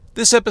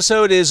This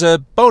episode is a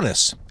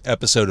bonus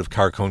episode of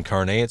Car Con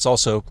Carne. It's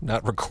also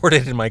not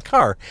recorded in my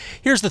car.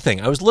 Here's the thing.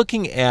 I was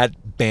looking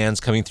at bands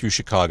coming through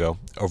Chicago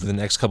over the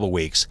next couple of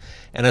weeks,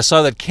 and I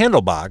saw that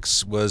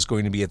Candlebox was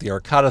going to be at the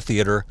Arcada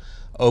Theater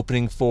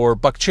opening for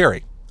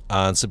Buckcherry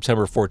on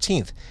September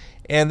 14th.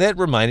 And that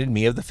reminded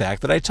me of the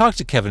fact that I talked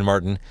to Kevin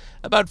Martin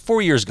about 4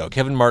 years ago.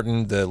 Kevin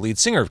Martin, the lead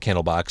singer of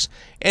Candlebox,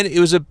 and it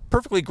was a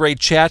perfectly great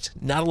chat.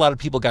 Not a lot of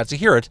people got to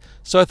hear it,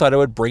 so I thought I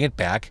would bring it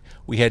back.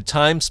 We had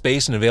time,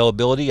 space, and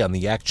availability on the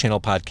Yak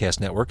Channel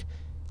Podcast Network,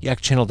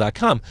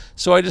 yakchannel.com,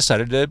 so I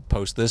decided to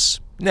post this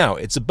now.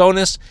 It's a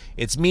bonus.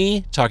 It's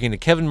me talking to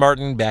Kevin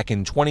Martin back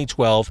in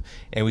 2012,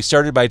 and we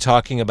started by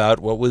talking about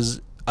what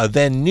was a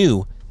then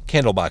new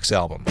Candlebox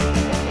album.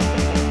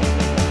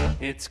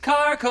 It's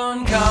Car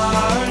Con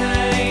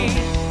Carne.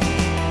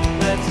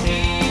 Let's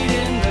eat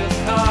in the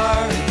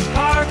car. It's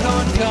Car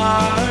Con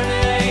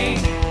Carne.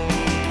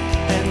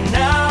 And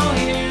now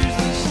here's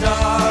the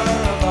star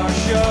of our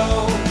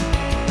show,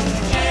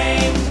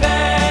 James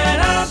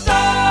Van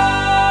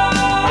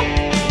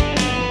Alstyne.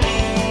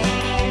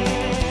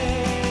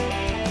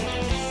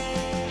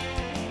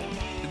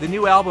 The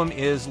new album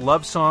is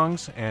Love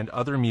Songs and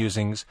Other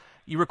Musings.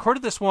 You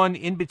recorded this one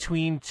in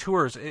between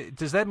tours.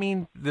 Does that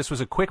mean this was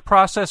a quick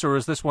process, or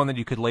is this one that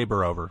you could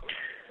labor over?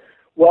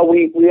 Well,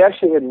 we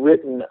actually had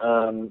written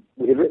some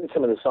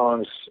of the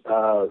songs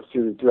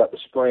throughout the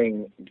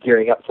spring,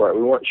 gearing up for it.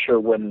 We weren't sure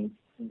when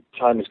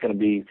time was going to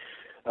be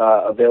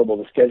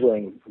available to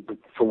scheduling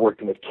for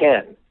working with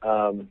Ken.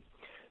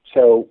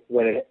 So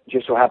when it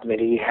just so happened that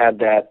he had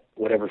that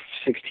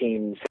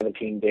 16,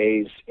 17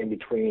 days in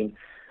between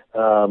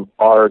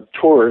our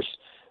tours.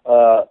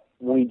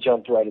 We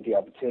jumped right at the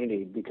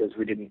opportunity because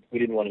we didn't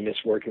want to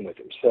miss working with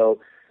him. So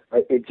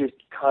it just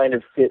kind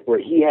of fit where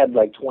he had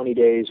like 20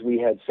 days, we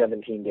had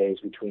 17 days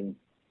between,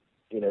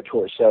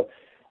 tours. So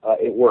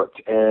it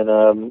worked,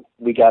 and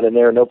we got in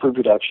there, no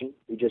pre-production.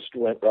 We just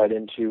went right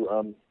into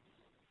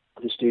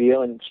the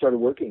studio and started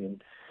working,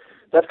 and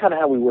that's kind of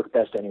how we work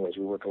best, anyways.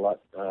 We work a lot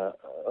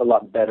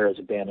better as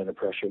a band under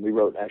pressure. We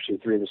wrote actually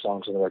 3 of the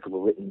songs on the record were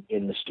written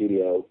in the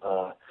studio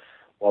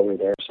while we were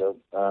there. So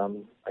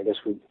I guess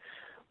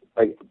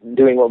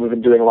doing what we've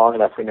been doing long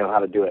enough, we know how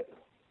to do it.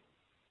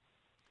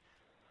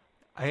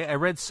 I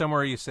read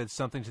somewhere you said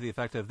something to the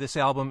effect of, this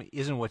album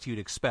isn't what you'd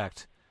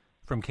expect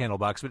from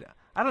Candlebox, but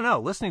I don't know.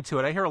 Listening to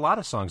it, I hear a lot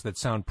of songs that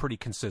sound pretty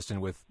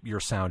consistent with your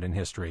sound and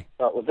history.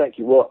 Well, thank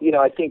you. Well,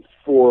 I think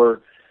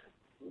for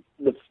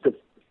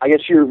I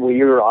guess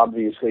you're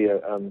obviously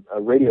a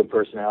radio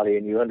personality,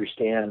 and you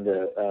understand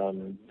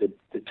the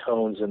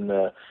tones and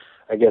the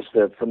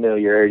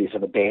familiarities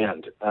of a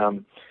band.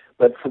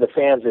 But for the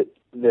fans that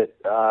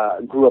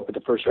grew up with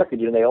the first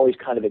record, they always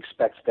kind of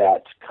expect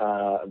that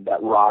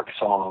rock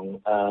song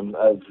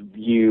of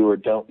You or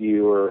Don't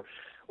You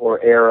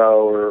or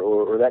Arrow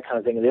or that kind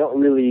of thing. And they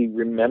don't really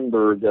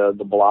remember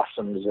the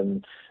Blossoms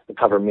and the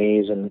Cover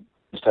Me's and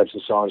those types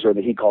of songs, or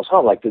the He Calls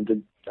Home, like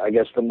the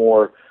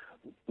more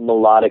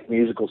melodic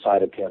musical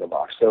side of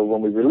Candlebox. So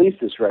when we released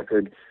this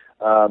record,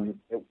 we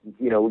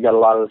got a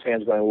lot of those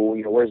fans going, well,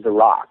 where's the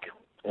rock?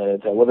 And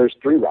it's there's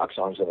 3 rock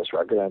songs on this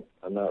record.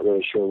 I'm not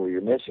really sure where you're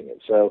missing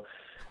it. So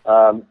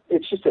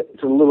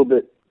it's a little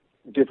bit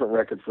different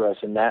record for us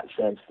in that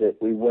sense,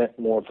 that we went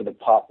more for the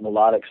pop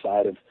melodic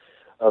side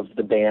of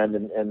the band,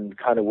 and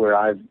kind of where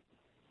I've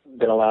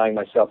been allowing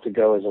myself to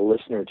go as a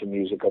listener to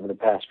music over the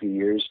past few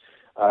years.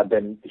 I've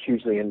been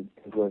hugely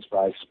influenced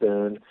by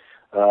Spoon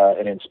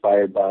and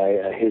inspired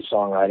by his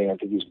songwriting. I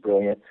think he's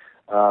brilliant.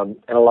 And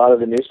a lot of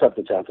the new stuff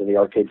that's out there, the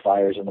Arcade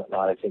Fires and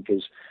whatnot, I think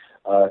is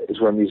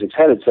where music's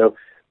headed. So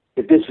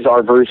if this is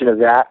our version of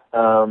that,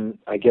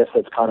 I guess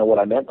that's kind of what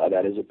I meant by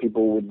that, is that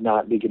people would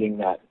not be getting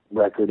that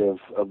record of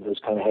those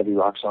kind of heavy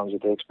rock songs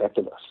that they expect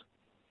of us.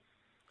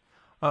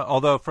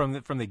 Although from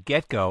the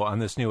get-go on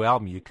this new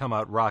album, you come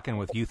out rocking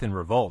with Youth in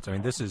Revolt. I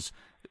mean, this is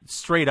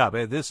straight up,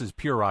 this is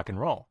pure rock and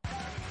roll.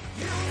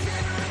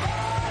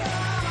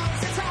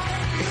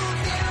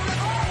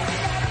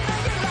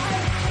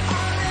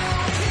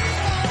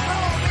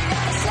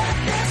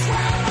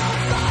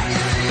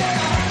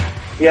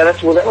 Yeah,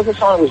 that was a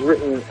song that was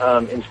written,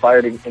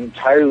 inspired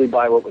entirely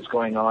by what was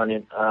going on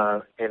in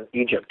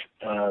Egypt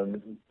a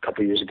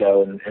couple of years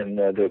ago, and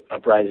the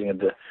uprising of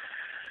the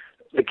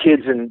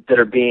kids that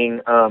are being,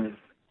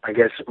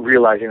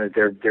 realizing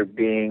that they're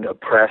being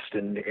oppressed,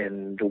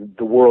 and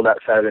the world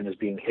outside of them is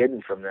being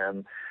hidden from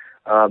them.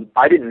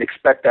 I didn't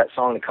expect that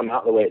song to come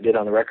out the way it did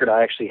on the record.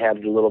 I actually had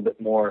it a little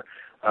bit more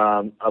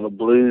of a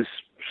blues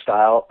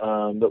style,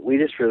 but we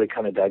just really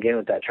kind of dug in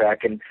with that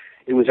track, and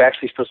it was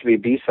actually supposed to be a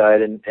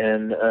B-side,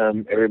 and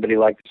everybody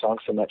liked the song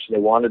so much they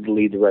wanted to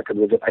lead the record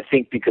with it. I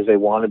think because they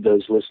wanted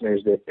those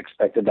listeners that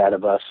expected that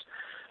of us.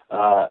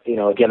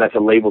 Again, that's a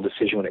label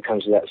decision when it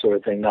comes to that sort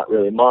of thing, not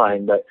really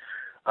mine, but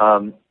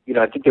I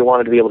think they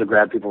wanted to be able to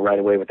grab people right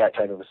away with that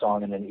type of a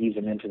song and then ease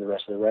them into the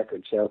rest of the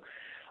record. So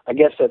I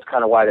guess that's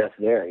kind of why that's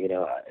there.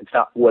 It's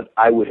not what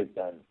I would have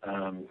done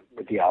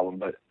with the album,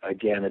 but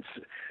again,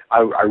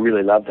 I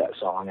really love that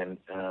song, and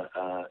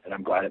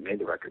I'm glad it made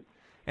the record.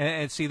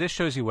 And see, this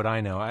shows you what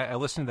I know. I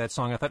listened to that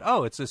song. I thought,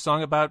 oh, it's a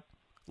song about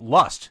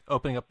lust,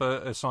 opening up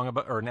a song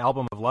about, or an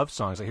album of love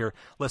songs. I hear,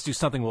 let's do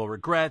something we'll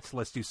regret.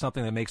 Let's do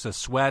something that makes us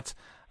sweat.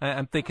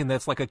 I'm thinking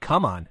that's like a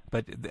come on,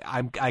 but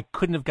I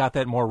couldn't have got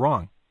that more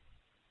wrong.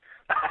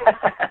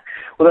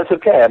 Well, that's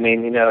okay. I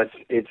mean,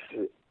 it's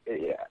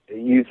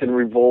Youth in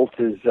Revolt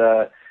is,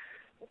 have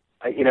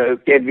you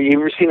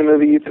ever seen the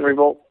movie Youth in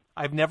Revolt?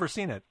 I've never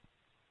seen it.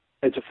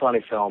 It's a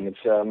funny film.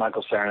 It's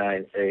Michael Cera,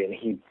 and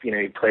he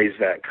plays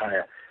that kind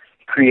of,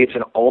 creates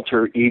an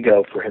alter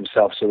ego for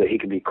himself so that he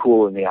can be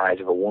cool in the eyes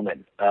of a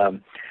woman.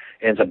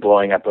 Ends up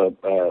blowing up a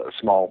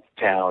small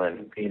town,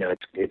 and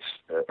it's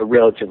a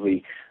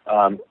relatively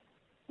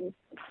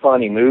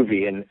funny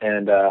movie. And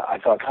I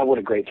thought, God, what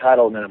a great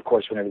title. And then, of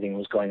course, when everything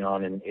was going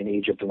on in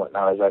Egypt and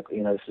whatnot, I was like,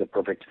 this is a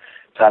perfect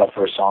title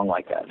for a song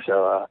like that.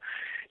 So,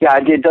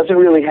 it doesn't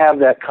really have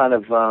that kind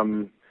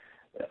of.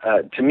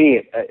 To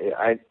me,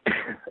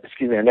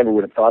 excuse me, I never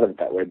would have thought of it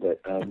that way,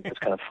 but it's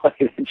kind of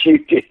funny that you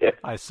did.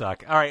 I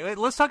suck. All right,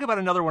 let's talk about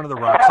another one of the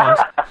rock songs.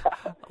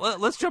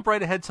 Let's jump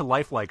right ahead to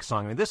Lifelike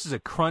song. I mean, this is a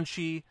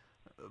crunchy,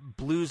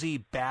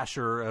 bluesy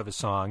basher of a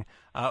song.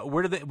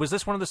 Was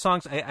this one of the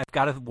songs, I've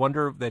got to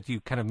wonder, that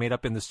you kind of made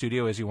up in the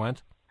studio as you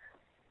went?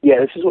 Yeah,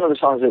 this is one of the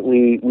songs that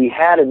we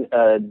had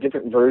a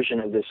different version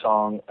of this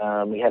song.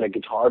 We had a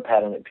guitar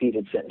pattern that Pete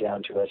had sent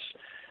down to us.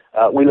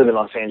 We live in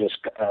Los Angeles,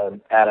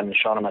 Adam and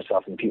Sean and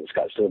myself, and Pete and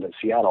Scott still live in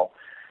Seattle.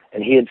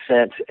 And he had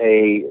sent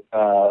a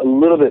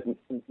little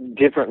bit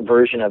different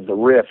version of the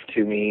riff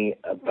to me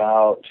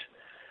about,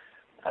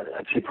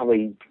 I'd say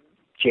probably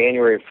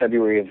January or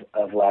February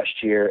of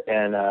last year.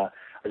 And I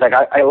was like,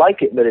 I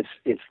like it, but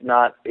it's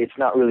not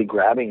really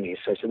grabbing me.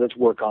 So I said, let's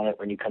work on it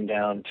when you come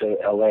down to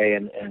LA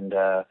and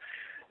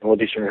we'll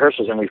do some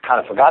rehearsals. And we've kind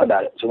of forgot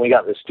about it. So when we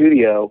got in the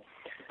studio,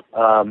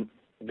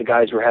 the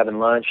guys were having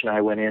lunch, and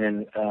I went in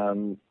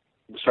and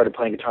started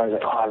playing guitar. I was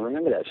like, I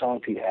remember that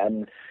song Pete had.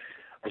 And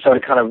I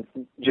started kind of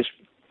just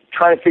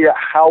trying to figure out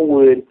how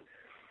would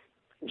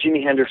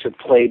Jimi Hendrix have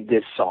played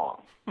this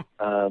song.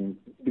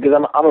 Because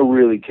I'm a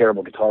really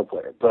terrible guitar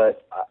player,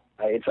 but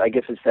I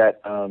guess it's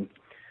that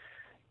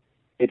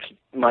it's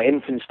my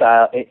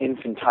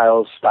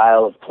infantile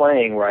style of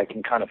playing where I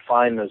can kind of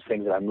find those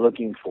things that I'm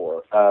looking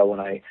for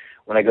when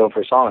I go for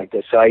a song like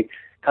this. So I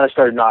kind of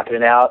started knocking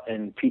it out,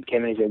 and Pete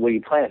came in and he said, what are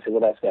you playing? I said, well,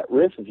 that's that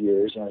riff of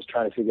yours. And I was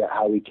trying to figure out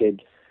how we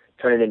could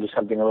turn it into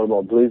something a little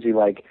more bluesy,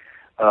 like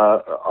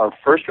our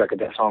first record,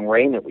 that song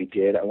Rain that we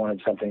did. I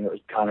wanted something that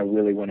was kind of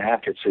really went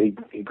after it. So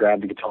he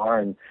grabbed the guitar,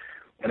 and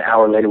an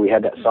hour later we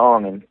had that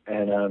song,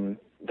 and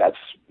that's,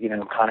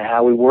 kind of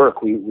how we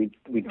work. We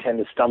tend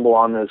to stumble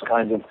on those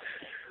kinds of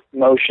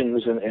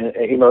emotions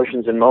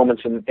and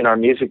moments in our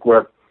music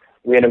where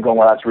we end up going,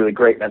 well, that's really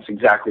great. That's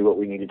exactly what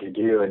we needed to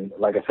do. And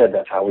like I said,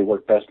 that's how we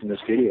work best in the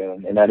studio.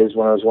 And that is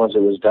one of those ones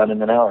that was done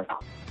in an hour.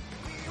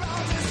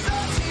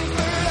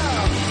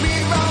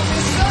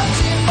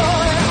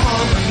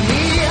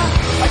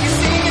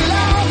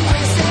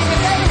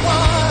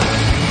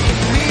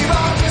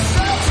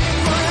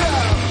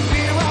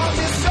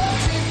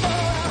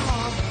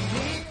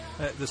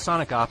 The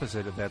sonic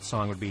opposite of that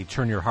song would be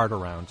Turn Your Heart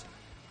Around.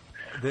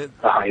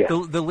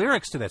 The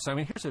lyrics to that song, I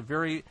mean, here's a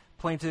very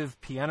plaintive,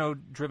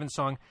 piano-driven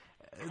song.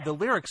 The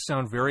lyrics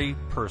sound very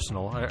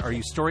personal. Are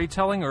you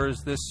storytelling, or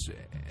is this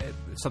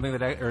something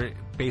that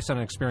based on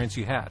an experience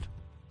you had?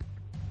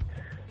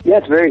 Yeah,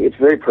 it's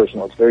very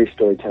personal. It's very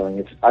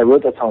storytelling. I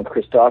wrote that song with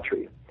Chris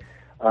Daughtry,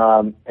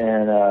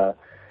 and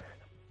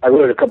I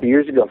wrote it a couple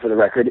years ago for the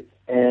record,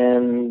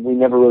 and we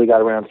never really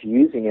got around to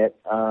using it.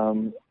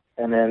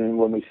 And then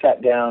when we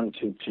sat down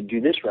to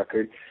do this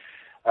record,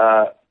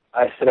 I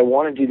said I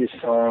want to do this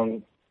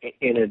song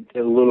in a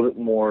little bit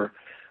more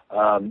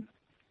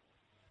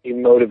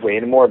emotive way,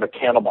 in more of a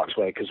Candlebox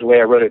way, because the way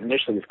I wrote it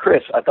initially with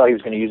Chris, I thought he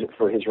was going to use it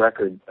for his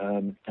record,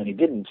 and he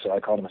didn't. So I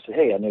called him and said,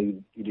 hey, I know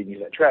you didn't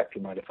use that track. Do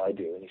you mind if I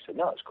do? And he said,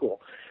 no, it's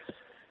cool.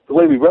 The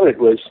way we wrote it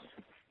was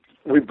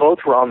we both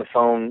were on the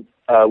phone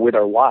with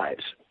our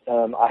wives.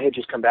 I had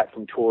just come back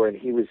from tour, and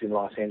he was in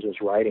Los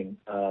Angeles writing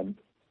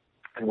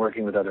and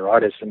working with other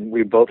artists, and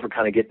we both were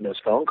kind of getting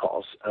those phone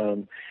calls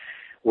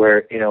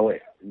where,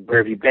 where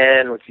have you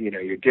been?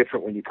 You're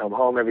different when you come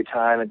home every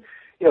time. And,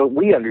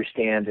 we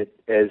understand it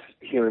as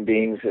human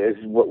beings, as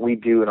what we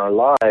do in our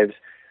lives.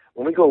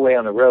 When we go away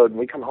on the road and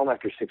we come home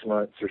after 6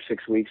 months or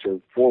 6 weeks or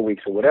 4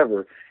 weeks or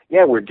whatever,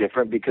 yeah, we're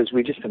different because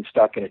we've just been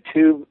stuck in a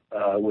tube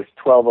with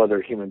 12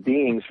 other human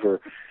beings for,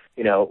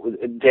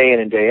 day in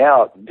and day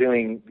out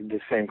doing the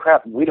same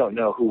crap. We don't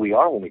know who we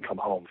are when we come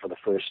home for the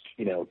first,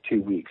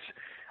 2 weeks.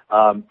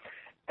 And,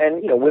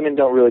 women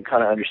don't really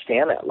kind of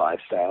understand that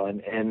lifestyle.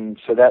 And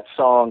so that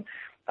song,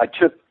 I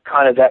took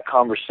kind of that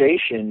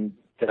conversation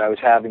that I was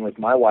having with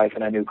my wife,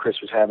 and I knew Chris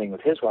was having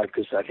with his wife,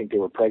 because I think they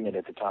were pregnant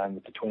at the time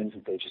with the twins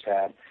that they just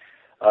had.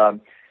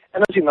 And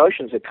those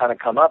emotions that kind of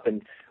come up,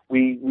 and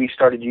we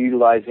started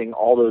utilizing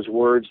all those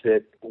words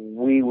that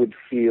we would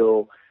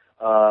feel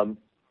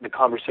the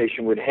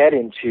conversation would head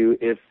into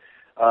if,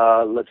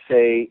 let's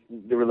say,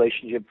 the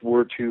relationship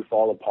were to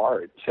fall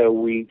apart. So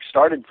we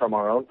started from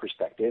our own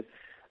perspective,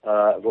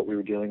 of what we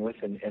were dealing with,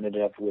 and ended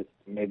up with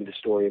maybe the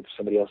story of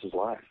somebody else's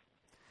life.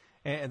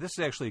 And this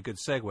is actually a good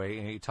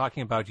segue. You're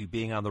talking about you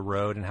being on the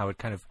road and how it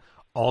kind of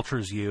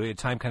alters you.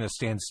 Time kind of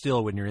stands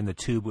still when you're in the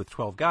tube with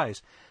 12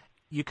 guys.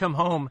 You come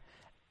home,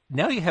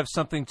 now you have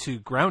something to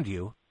ground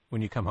you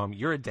when you come home.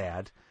 You're a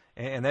dad,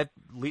 and that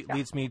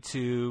leads me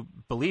to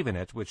Believe in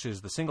It, which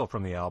is the single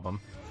from the album.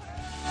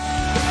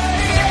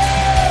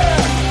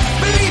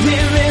 Believe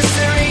in this,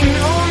 there ain't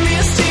no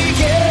mistake,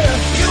 yeah.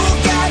 You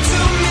got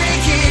to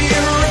make it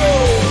your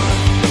own.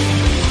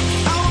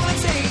 I wanna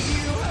take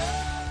you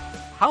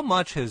home. How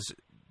much has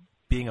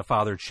being a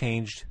father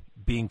changed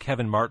being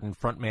Kevin Martin,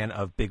 frontman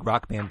of big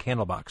rock band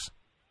Candlebox?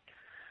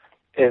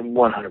 And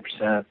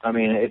 100%. I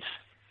mean,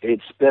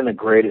 it's been the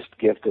greatest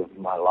gift of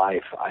my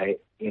life. I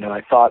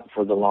thought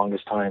for the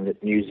longest time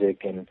that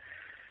music and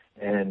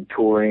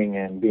touring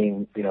and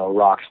being, a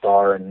rock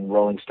star and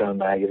Rolling Stone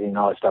magazine and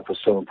all that stuff was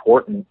so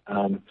important.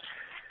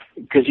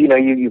 Because, you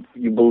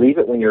believe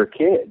it when you're a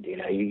kid,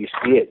 you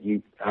see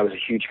it. I was a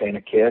huge fan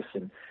of Kiss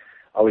and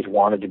always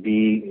wanted to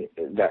be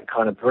that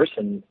kind of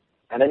person.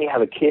 And then you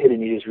have a kid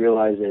and you just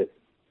realize that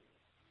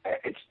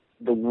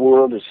the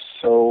world is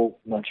so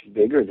much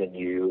bigger than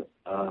you.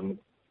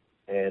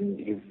 And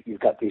you've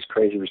got these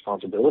crazy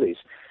responsibilities.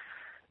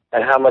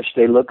 And how much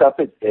they look up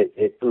to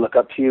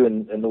you,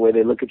 and the way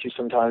they look at you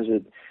sometimes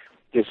with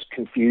just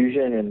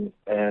confusion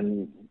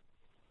and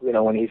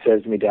when he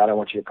says to me, Dad, I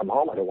want you to come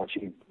home. I don't want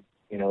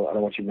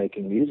you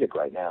making music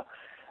right now.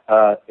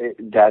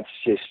 That's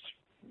just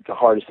the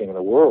hardest thing in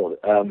the world.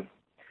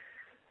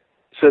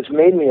 So it's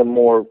made me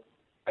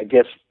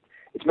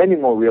it's made me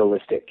more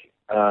realistic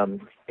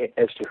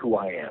as to who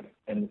I am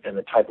and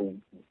the type of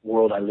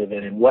world I live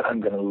in and what I'm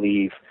going to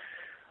leave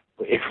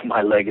if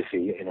my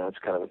legacy. It's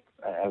kind of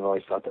I've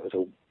always thought that was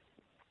a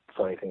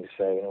funny thing to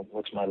say.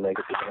 What's my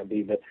legacy going to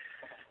be? But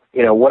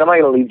what am I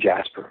going to leave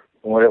Jasper?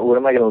 What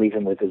am I going to leave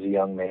him with as a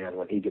young man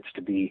when he gets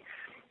to be,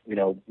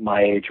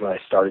 my age when I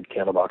started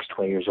Candlebox,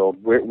 20 years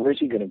old? Where's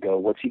he going to go?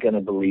 What's he going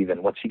to believe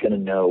in? What's he going to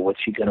know?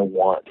 What's he going to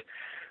want?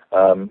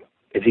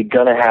 Is he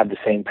going to have the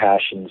same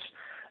passions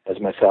as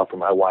myself or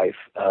my wife?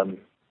 And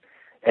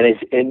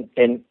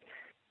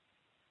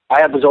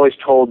I was always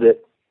told that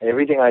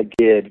everything I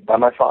did by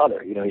my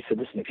father, he said,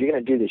 listen, if you're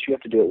going to do this, you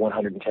have to do it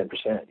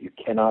 110%. You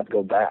cannot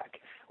go back.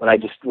 When I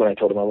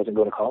told him I wasn't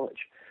going to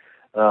college,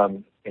 I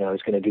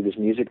was going to do this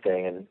music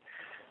thing,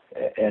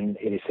 and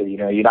he said,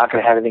 you're not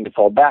going to have anything to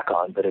fall back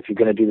on, but if you're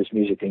going to do this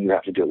music thing, you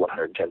have to do it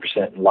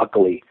 110%. And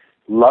luckily,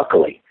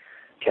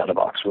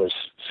 Candlebox was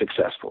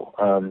successful.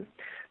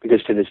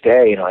 Because to this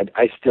day,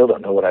 I still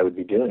don't know what I would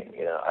be doing.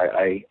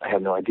 I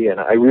have no idea, and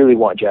I really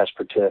want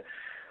Jasper to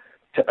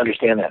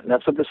understand that. And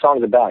that's what the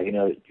song's about.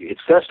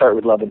 It's going to start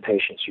with love and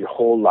patience. Your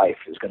whole life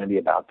is going to be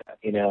about that.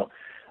 You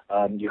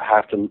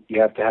have to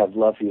have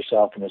love for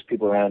yourself and those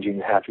people around you, and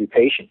you have to be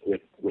patient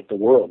with the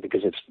world,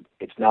 because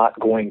it's not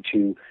going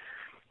to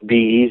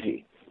be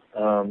easy.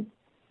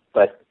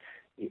 But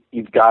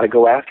you've got to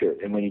go after it.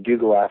 And when you do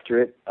go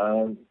after it,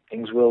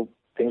 things will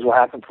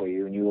happen for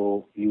you, and you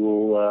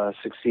will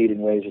succeed in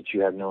ways that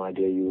you have no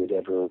idea you would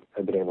ever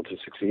have been able to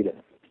succeed in.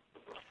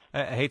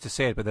 I hate to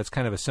say it, but that's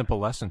kind of a simple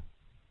lesson.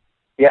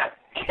 Yeah,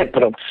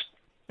 but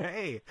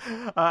hey,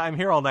 I'm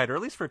here all night, or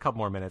at least for a couple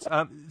more minutes.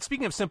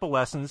 Speaking of simple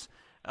lessons,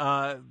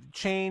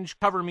 Change,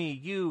 Cover Me,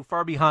 You,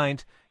 Far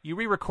Behind, you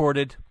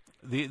re-recorded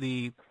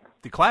the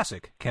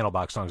classic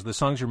Candlebox songs, the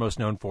songs you're most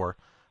known for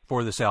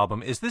this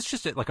album. Is this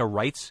just like a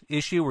rights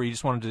issue where you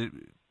just wanted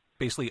to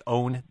basically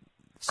own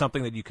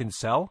something that you can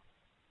sell?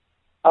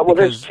 Well,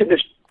 there's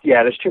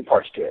two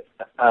parts to it.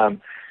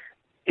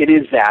 It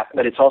is that,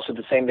 but it's also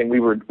the same thing. We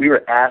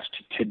were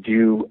asked to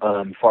do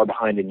Far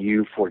Behind and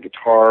You for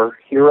Guitar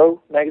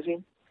Hero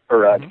magazine,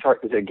 or is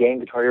it a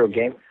game, Guitar Hero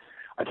game?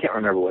 I can't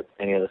remember what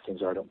any of those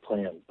things are. I don't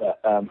play them. But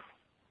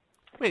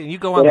wait, you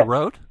go on the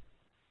road?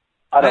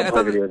 I don't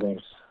play video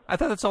games. I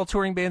thought that's all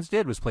touring bands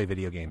did, was play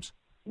video games.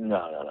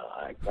 No.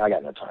 I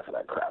got no time for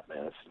that crap,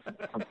 man.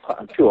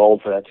 I'm too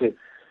old for that too.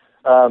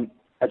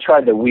 I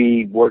tried the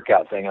Wii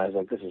workout thing. I was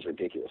like, this is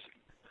ridiculous.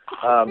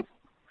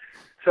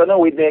 So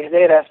no,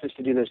 they had asked us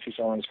to do those two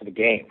songs for the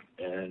game,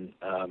 and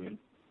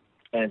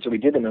so we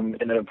did them.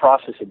 And in the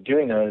process of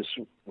doing those,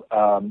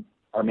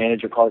 our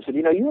manager called and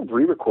said, you have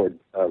re-record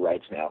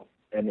rights now,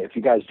 and if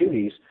you guys do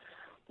these,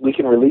 we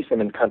can release them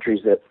in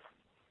countries that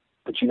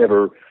you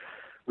never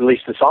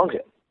released the songs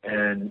in,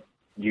 and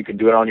you can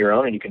do it on your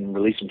own, and you can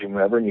release them to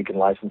whoever, and you can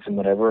license them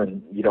whenever,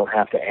 and you don't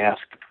have to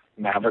ask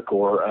Maverick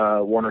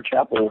or Warner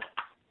Chappell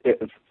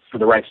for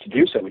the rights to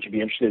do so. Would you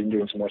be interested in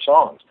doing some more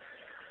songs?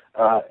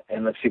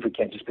 And let's see if we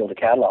can't just build a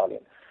catalog.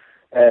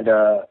 And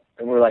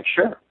we were like,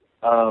 sure.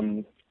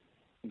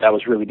 That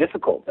was really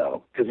difficult,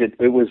 though, because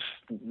it was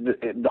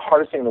the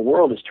hardest thing in the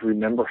world is to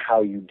remember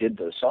how you did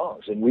those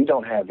songs. And we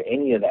don't have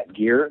any of that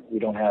gear. We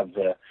don't have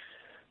the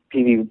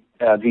PV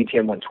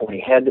VTM 120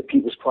 head that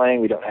Pete was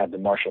playing. We don't have the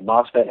Marshall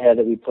MOSFET head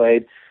that we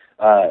played.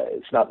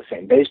 It's not the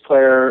same bass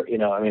player.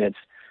 It's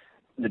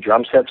the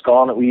drum set's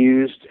gone that we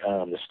used.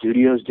 The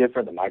studio's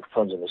different. The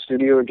microphones in the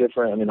studio are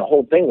different. The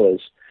whole thing was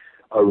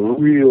a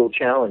real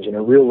challenge and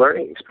a real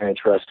learning experience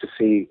for us to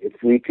see if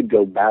we could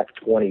go back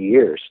 20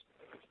 years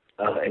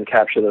and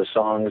capture those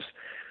songs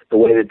the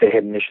way that they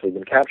had initially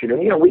been captured.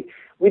 And,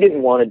 we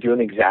didn't want to do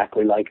them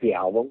exactly like the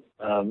album.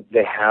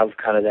 They have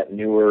kind of that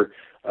newer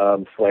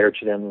flair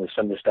to them with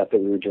some of the stuff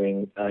that we were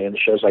doing in the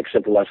shows, like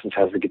Simple Lessons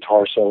has the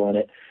guitar solo in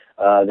it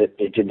that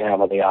it didn't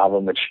have on the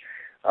album, which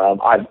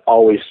I've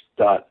always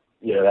thought,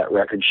 that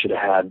record should have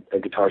had a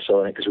guitar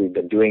solo in it because we've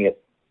been doing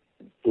it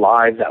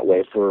live that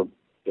way for,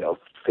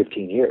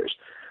 15 years.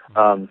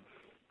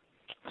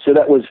 So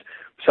that was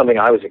something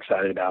I was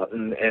excited about.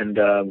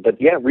 But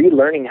yeah,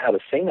 relearning how to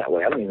sing that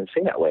way. I don't even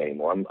sing that way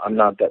anymore. I'm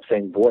not that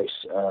same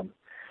voice.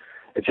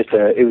 It's just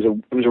it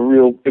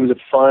was a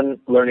fun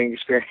learning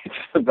experience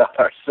about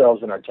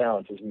ourselves and our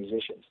talents as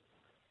musicians.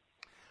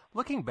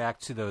 Looking back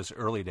to those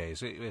early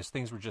days, as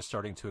things were just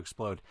starting to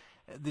explode,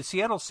 the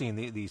Seattle scene,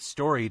 the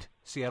storied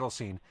Seattle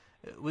scene,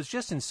 was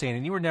just insane.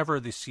 And you were never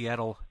the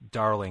Seattle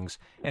darlings.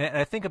 And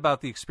I think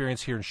about the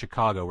experience here in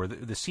Chicago, where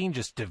the scene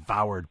just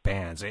devoured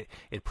bands.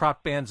 It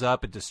propped bands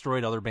up. It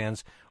destroyed other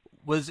bands.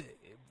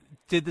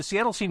 Did the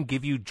Seattle scene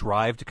give you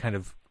drive to kind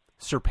of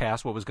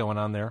surpass what was going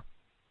on there?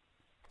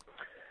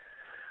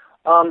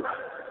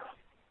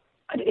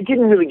 It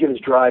didn't really give us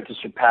drive to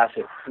surpass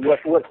it.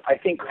 What I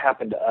think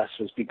happened to us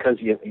was because,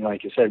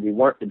 like you said, we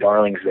weren't the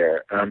darlings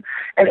there. And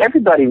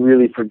everybody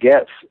really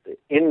forgets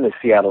in the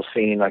Seattle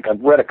scene. Like,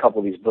 I've read a couple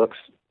of these books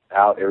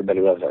out, Everybody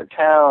Loves Our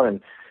Town,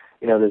 and,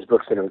 there's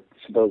books that are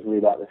supposedly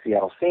about the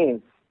Seattle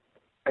scene.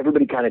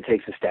 Everybody kind of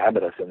takes a stab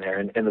at us in there.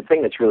 And the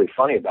thing that's really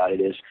funny about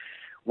it is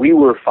we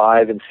were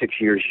 5 and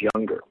 6 years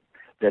younger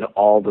than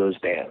all those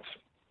bands.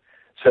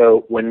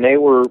 So when they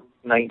were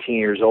 19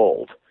 years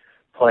old,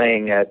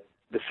 playing at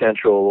the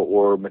Central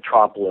or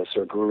Metropolis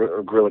or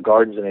Guerrilla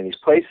Gardens and any of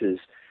these places,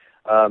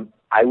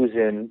 I was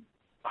in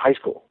high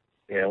school,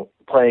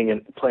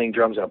 playing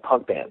drums in a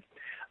punk band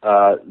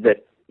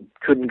that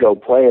couldn't go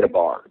play at a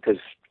bar because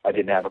I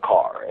didn't have a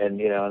car, so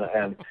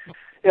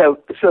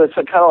it's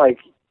kind of like,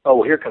 oh,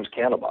 well, here comes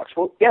Candlebox.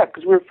 Well, yeah,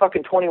 because we were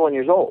fucking 21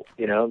 years old,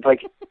 it's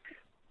like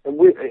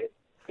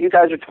you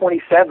guys are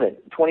 27,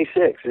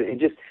 26.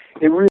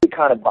 It really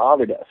kind of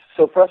bothered us.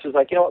 So for us, it's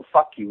like,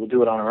 fuck you, we'll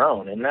do it on our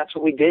own. And that's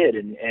what we did.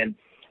 And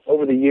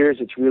over the years,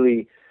 it's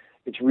really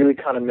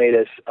kind of made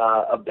us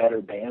a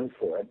better band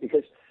for it.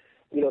 Because,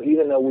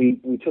 even though we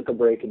took a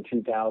break in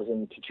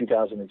 2000 to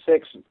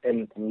 2006,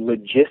 and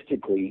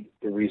logistically,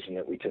 the reason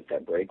that we took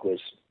that break was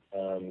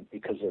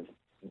because of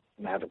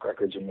Maverick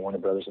Records and Warner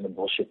Brothers and the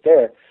bullshit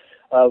there.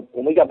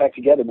 When we got back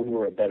together, we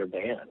were a better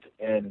band.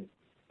 And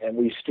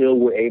we still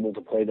were able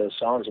to play those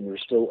songs, and we were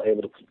still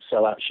able to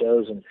sell out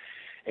shows and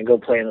go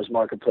play in those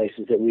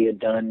marketplaces that we had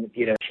done,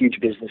 huge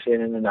business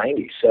in the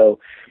 90s. So,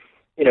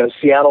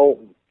 Seattle,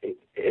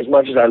 as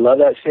much as I love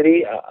that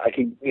city, I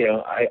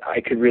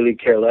could really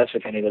care less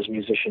if any of those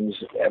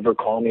musicians ever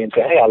call me and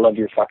say, hey, I love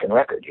your fucking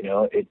record.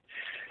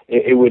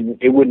 It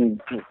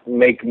wouldn't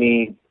make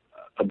me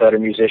a better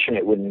musician.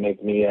 It wouldn't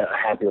make me a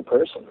happier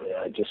person.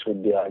 I just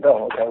would be like,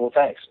 oh, okay, well,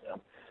 thanks.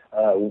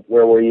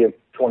 Where were you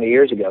 20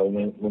 years ago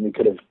when we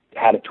could have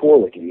had a tour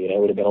with you? It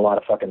would have been a lot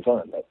of fucking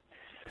fun. But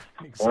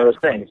exactly. One of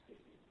those things.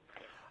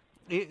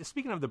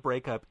 Speaking of the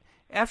breakup,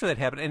 after that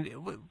happened, and it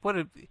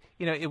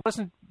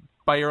wasn't,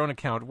 by your own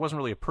account, it wasn't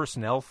really a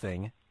personnel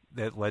thing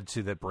that led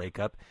to the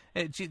breakup.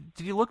 Did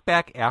you look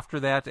back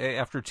after that,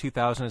 after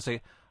 2000, and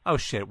say, oh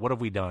shit, what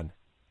have we done?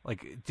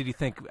 Like, did you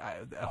think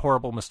a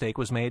horrible mistake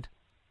was made?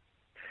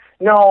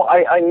 No,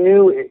 I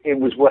knew it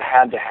was what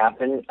had to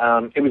happen.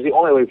 It was the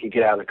only way we could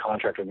get out of the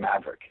contract with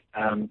Maverick.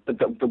 But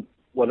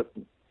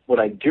what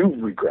I do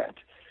regret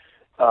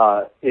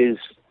is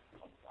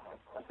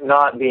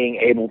not being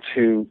able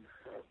to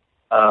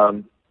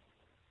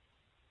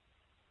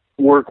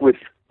work with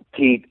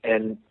Pete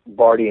and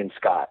Barty and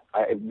Scott,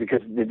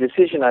 because the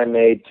decision I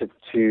made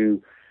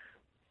to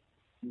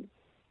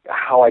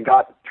how I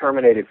got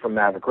terminated from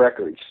Maverick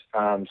Records,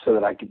 so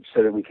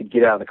that we could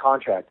get out of the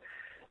contract,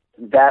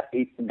 that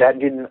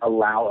didn't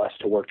allow us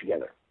to work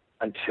together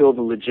until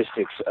the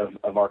logistics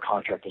of our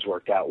contract was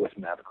worked out with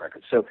Maverick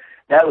Records. So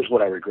that was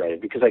what I regretted,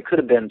 because I could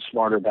have been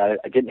smarter about it.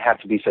 I didn't have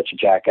to be such a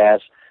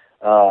jackass.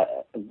 I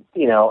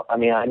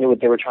knew what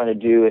they were trying to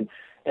do, and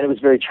it was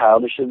very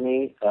childish of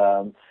me.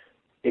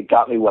 It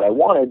got me what I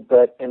wanted,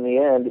 but in the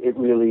end, it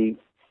really,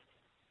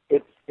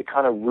 it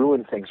kind of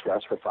ruined things for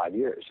us for 5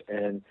 years,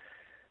 and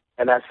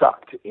that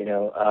sucked,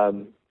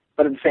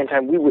 But at the same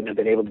time, we wouldn't have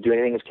been able to do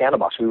anything as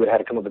Candlebox. We would have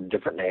had to come up with a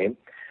different name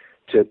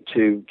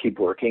to keep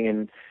working,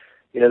 and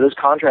those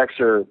contracts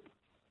are,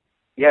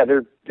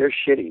 they're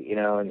shitty,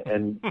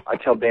 and I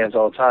tell bands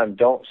all the time,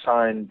 don't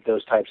sign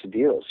those types of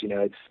deals.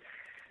 It's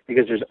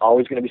because there's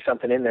always going to be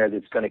something in there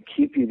that's going to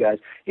keep you guys,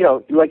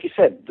 like you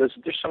said, there's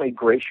so many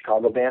great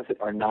Chicago bands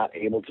that are not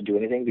able to do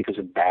anything because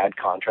of bad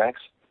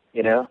contracts,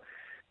 and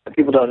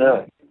people don't know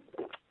it.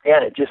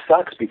 And it just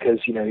sucks because,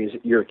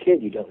 you're a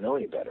kid, you don't know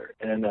any better.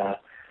 And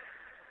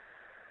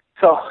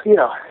so,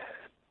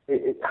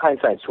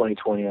 hindsight's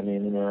 20/20. I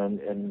mean,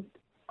 and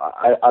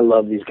I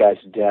love these guys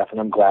to death, and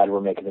I'm glad we're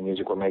making the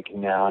music we're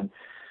making now.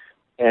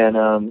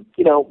 And,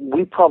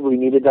 we probably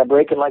needed that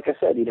break. And like I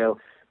said,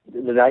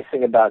 the nice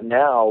thing about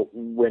now,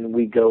 when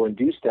we go and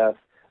do stuff,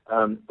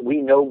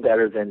 we know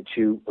better than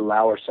to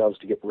allow ourselves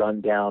to get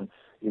run down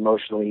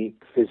emotionally,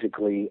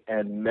 physically,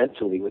 and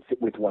mentally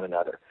with one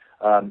another.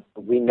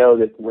 We know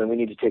that when we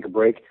need to take a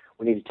break,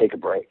 we need to take a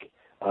break,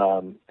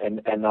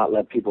 and not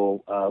let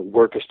people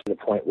work us to the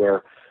point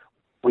where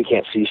we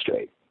can't see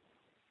straight.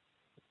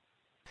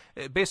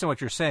 Based on what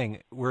you're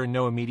saying, we're in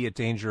no immediate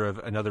danger of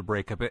another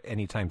breakup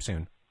anytime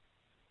soon.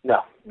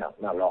 No, not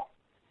at all.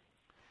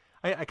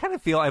 I kind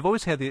of feel, I've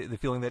always had the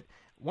feeling that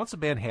once a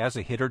band has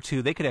a hit or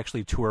two, they could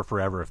actually tour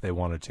forever if they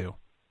wanted to.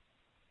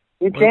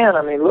 You can.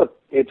 I mean, look,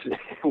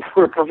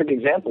 we're a perfect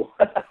example.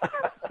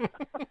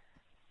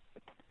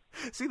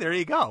 See, there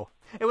you go.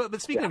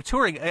 But speaking of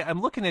touring,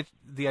 I'm looking at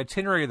the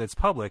itinerary that's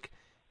public.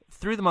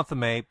 Through the month of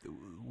May,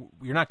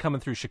 you're not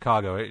coming through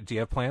Chicago. Do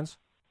you have plans?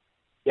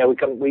 Yeah,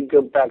 we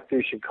go back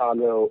through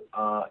Chicago.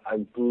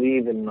 I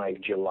believe in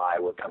like July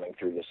we're coming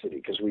through the city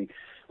because we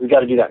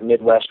got to do that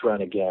Midwest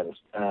run again,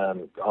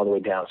 all the way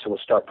down. So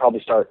we'll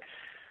probably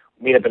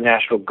meet up in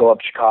Nashville, go up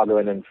to Chicago,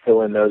 and then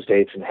fill in those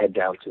dates and head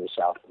down to the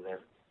south from there.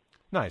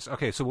 Nice.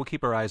 Okay, so we'll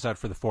keep our eyes out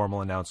for the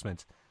formal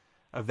announcement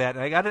of that.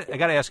 And I got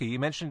to ask you. You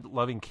mentioned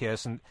loving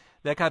Kiss, and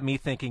that got me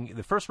thinking.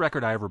 The first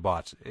record I ever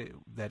bought,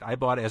 that I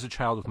bought as a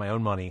child with my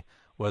own money,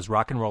 was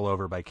Rock and Roll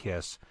Over by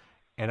Kiss.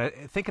 And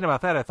thinking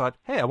about that, I thought,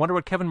 hey, I wonder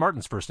what Kevin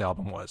Martin's first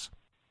album was.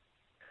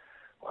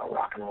 Well,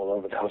 Rock and Roll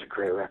Over, that was a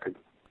great record.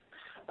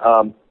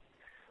 I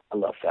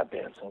love that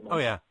band so much. Oh,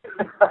 yeah.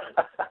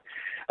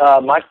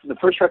 The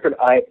first record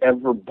I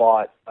ever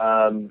bought,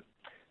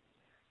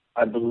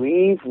 I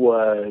believe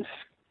was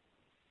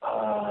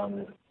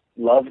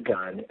Love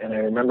Gun, and I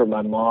remember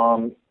my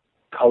mom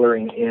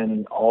coloring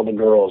in all the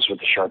girls with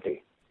the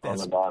Sharpie on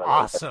the bottom.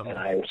 Awesome. And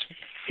I was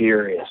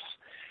furious.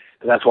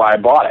 And that's why I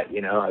bought it,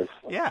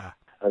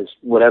 I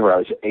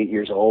was 8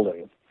 years old,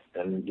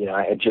 and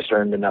I had just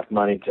earned enough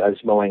money. I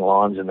was mowing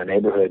lawns in the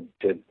neighborhood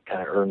to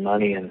kind of earn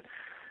money, and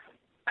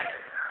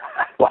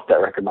I bought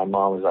that record. My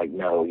mom was like,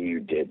 "No, you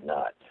did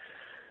not."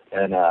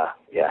 And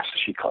so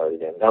she colored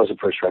it in. That was the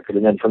first record,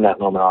 and then from that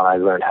moment on, I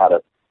learned how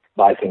to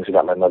buy things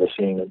without my mother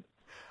seeing it.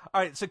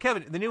 All right, so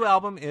Kevin, the new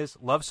album is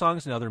Love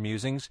Songs and Other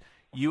Musings.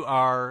 You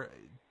are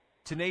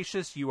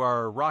tenacious. You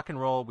are rock and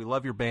roll. We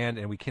love your band,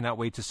 and we cannot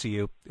wait to see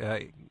you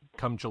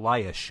come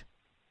July-ish.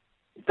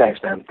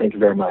 Thanks, man. Thank you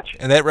very much.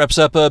 And that wraps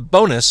up a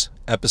bonus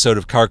episode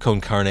of Car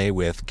Con Carne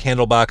with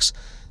Candlebox,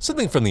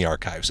 something from the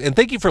archives. And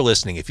thank you for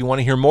listening. If you want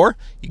to hear more,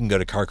 you can go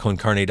to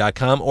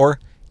carconcarne.com or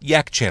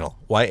Yak Channel,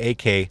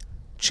 Y-A-K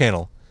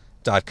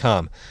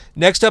channel.com.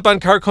 Next up on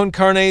Car Con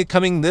Carne,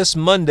 coming this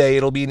Monday,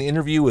 it'll be an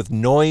interview with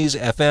Noise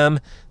FM,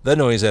 The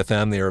Noise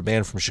FM. They are a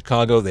band from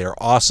Chicago. They are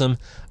awesome.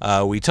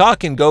 We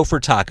talk and go for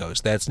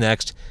tacos. That's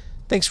next.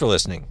 Thanks for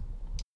listening.